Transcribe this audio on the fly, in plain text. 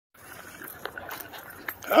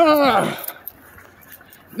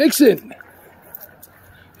Nixon.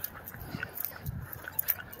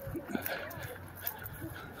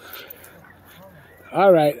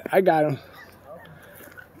 All right, I got him.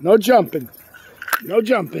 No jumping. No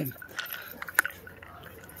jumping.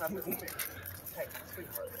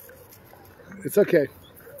 It's okay.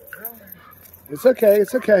 It's okay.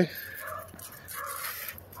 It's okay.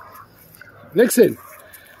 Nixon.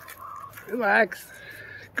 Relax.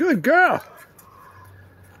 Good girl.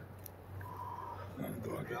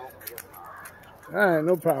 All right,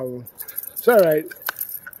 no problem. It's all right.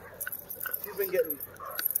 She's been getting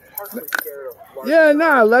partially scared of. Yeah,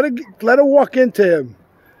 nah, let her walk into him.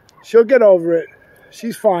 She'll get over it.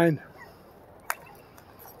 She's fine.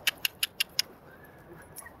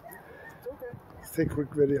 Let's take a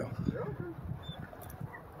quick video.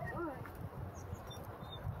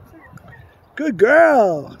 Good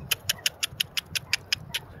girl.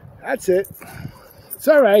 That's it. It's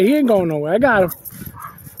all right. He ain't going nowhere. I got him.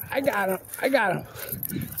 I got him. I got him.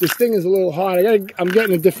 This thing is a little hard. I'm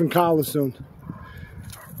getting a different collar soon.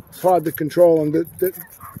 It's hard to control him.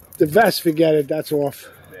 The vest, forget it. That's off.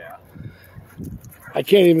 Yeah. I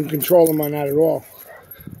can't even control him on that at all.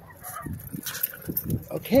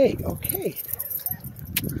 Okay, okay.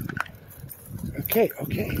 Okay,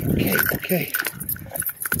 okay, okay, okay.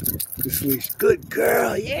 This leash. Good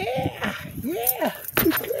girl, yeah, yeah.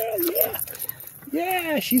 Good girl, yeah.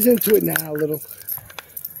 Yeah, she's into it now a little.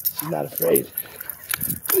 She's not afraid.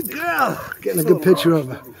 Good girl. Getting a good picture of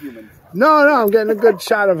her. No, I'm getting a good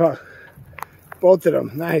shot of her. Both of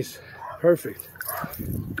them. Nice. Perfect.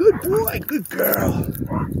 Good boy. Good girl.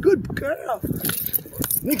 Good girl.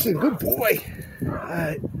 Nixon, good boy. All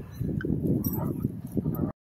right.